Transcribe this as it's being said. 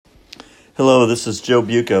Hello, this is Joe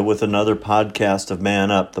Buca with another podcast of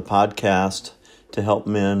Man Up, the podcast to help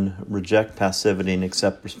men reject passivity and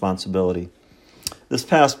accept responsibility. This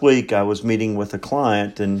past week, I was meeting with a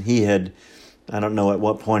client, and he had, I don't know at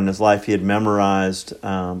what point in his life, he had memorized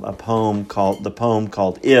a poem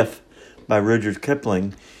called If by Rudyard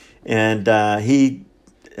Kipling, and he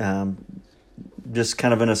just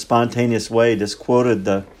kind of in a spontaneous way just quoted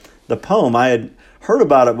the poem. I had heard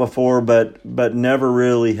about it before, but never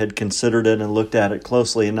really had considered it and looked at it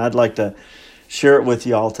closely. And I'd like to share it with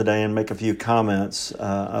you all today and make a few comments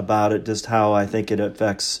about it, just how I think it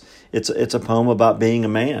affects. It's a poem about being a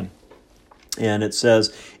man. And it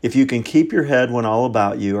says, if you can keep your head when all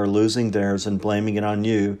about you are losing theirs and blaming it on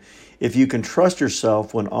you, if you can trust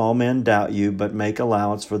yourself when all men doubt you but make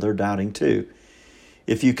allowance for their doubting too,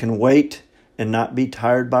 if you can wait and not be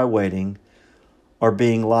tired by waiting, or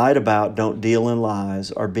being lied about, don't deal in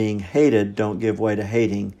lies, or being hated, don't give way to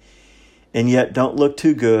hating, and yet don't look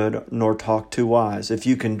too good nor talk too wise. If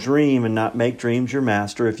you can dream and not make dreams your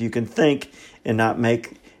master, if you can think and not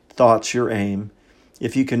make thoughts your aim,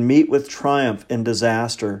 if you can meet with triumph in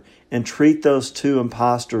disaster and treat those two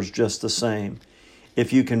impostors just the same,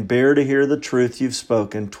 if you can bear to hear the truth you've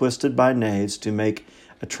spoken, twisted by knaves to make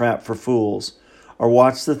a trap for fools, or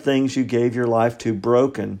watch the things you gave your life to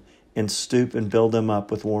broken, and stoop and build them up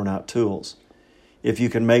with worn-out tools. If you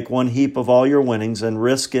can make one heap of all your winnings and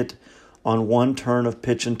risk it on one turn of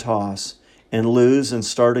pitch and toss, and lose and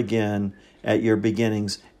start again at your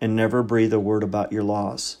beginnings and never breathe a word about your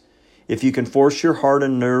loss. If you can force your heart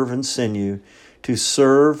and nerve and sinew to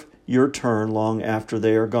serve your turn long after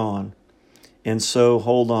they are gone, and so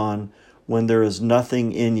hold on when there is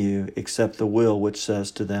nothing in you except the will which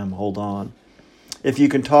says to them, hold on. If you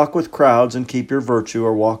can talk with crowds and keep your virtue,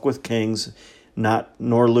 or walk with kings,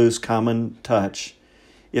 nor lose common touch,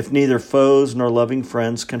 if neither foes nor loving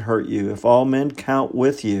friends can hurt you, if all men count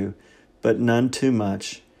with you, but none too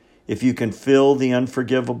much, if you can fill the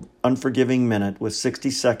unforgiving minute with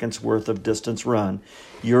 60 seconds worth of distance run,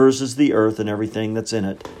 yours is the earth and everything that's in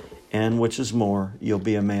it, and which is more, you'll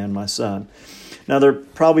be a man, my son. Now, there are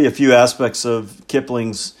probably a few aspects of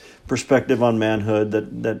Kipling's perspective on manhood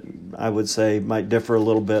that I would say might differ a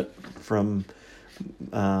little bit from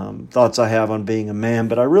thoughts I have on being a man,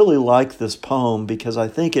 but I really like this poem because I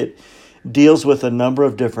think it deals with a number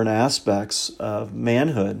of different aspects of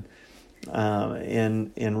manhood,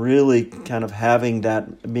 and really kind of having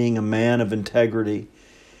that, being a man of integrity.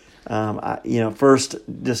 First,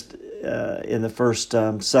 just in the first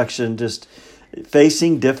section, just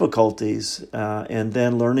facing difficulties, and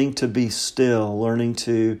then learning to be still, learning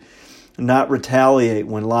to not retaliate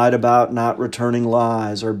when lied about, not returning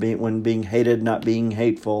lies, or when being hated, not being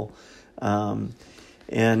hateful,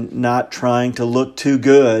 and not trying to look too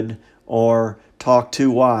good or talk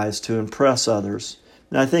too wise to impress others.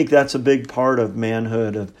 And I think that's a big part of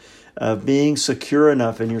manhood, of being secure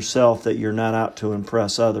enough in yourself that you're not out to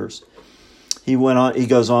impress others. He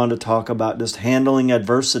goes on to talk about just handling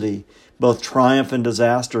adversity, both triumph and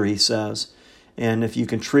disaster, he says. And if you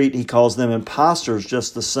can treat, he calls them imposters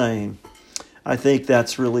just the same. I think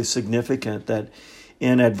that's really significant, that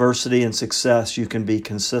in adversity and success, you can be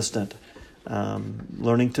consistent.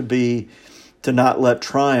 Learning to not let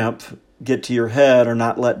triumph get to your head, or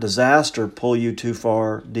not let disaster pull you too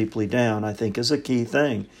far deeply down, I think is a key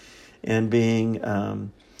thing. And being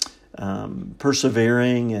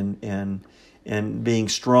persevering and being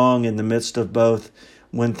strong in the midst of both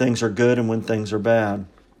when things are good and when things are bad.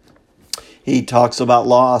 He talks about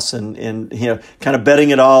loss and kind of betting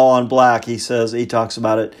it all on black. He talks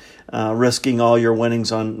about it, risking all your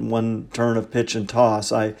winnings on one turn of pitch and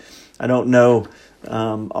toss. I don't know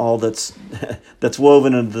all that's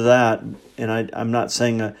woven into that, and I'm not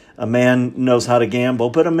saying a man knows how to gamble,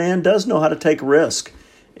 but a man does know how to take risk.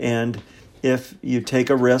 And if you take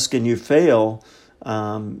a risk and you fail,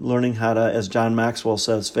 learning how to, as John Maxwell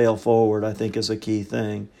says, fail forward, I think is a key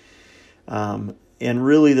thing. And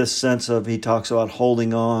really this sense of, he talks about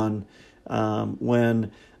holding on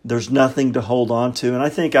when there's nothing to hold on to. And I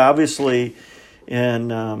think obviously in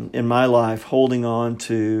my life, holding on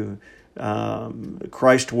to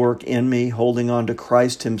Christ's work in me, holding on to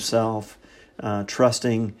Christ himself,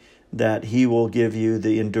 trusting that he will give you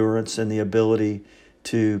the endurance and the ability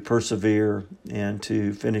to persevere and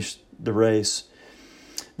to finish the race.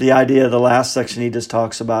 The idea of the last section, he just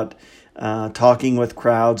talks about talking with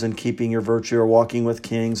crowds and keeping your virtue, or walking with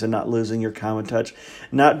kings and not losing your common touch,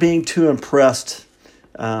 not being too impressed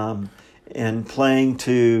and playing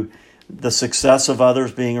to the success of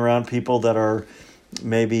others, being around people that are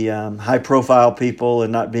maybe high-profile people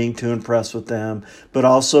and not being too impressed with them, but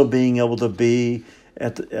also being able to be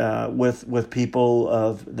with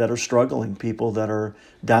people that are struggling, people that are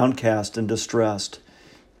downcast and distressed,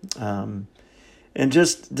 and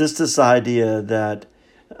just this idea that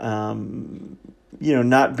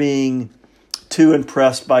not being too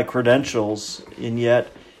impressed by credentials and yet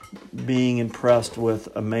being impressed with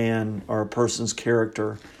a man or a person's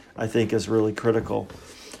character, I think is really critical.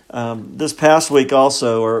 This past week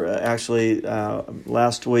also, or actually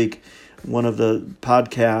last week, one of the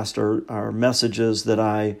podcasts or messages that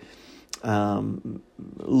I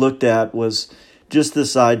looked at was just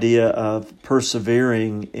this idea of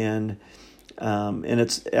persevering, and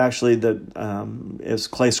it's actually it's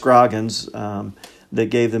Clay Scroggins that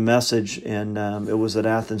gave the message, and it was at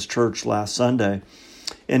Athens Church last Sunday.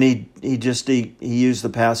 And he used the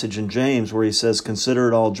passage in James where he says, "Consider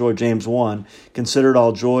it all joy," James 1, "Consider it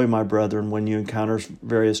all joy, my brethren, when you encounter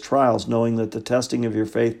various trials, knowing that the testing of your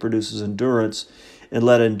faith produces endurance, and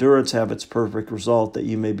let endurance have its perfect result, that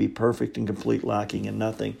you may be perfect and complete, lacking in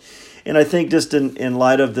nothing." And I think just in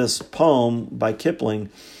light of this poem by Kipling,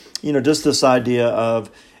 just this idea of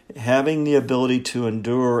having the ability to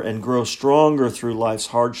endure and grow stronger through life's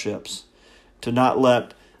hardships, to not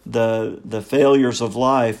let the failures of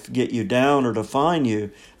life get you down or define you,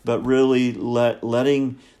 but really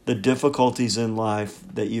letting the difficulties in life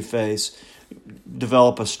that you face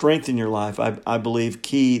develop a strength in your life. I believe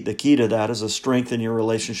the key to that is a strength in your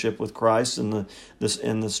relationship with Christ and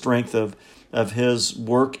the strength of His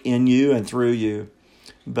work in you and through you.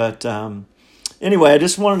 But anyway, I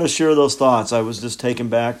just wanted to share those thoughts. I was just taken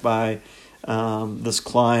back by this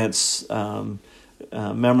client's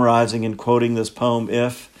memorizing and quoting this poem,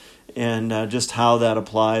 "If," and just how that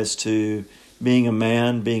applies to being a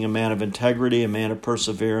man of integrity, a man of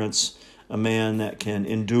perseverance, a man that can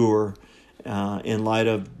endure in light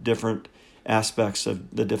of different aspects of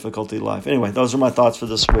the difficulty of life. Anyway, those are my thoughts for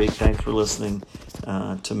this week. Thanks for listening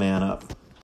to Man Up.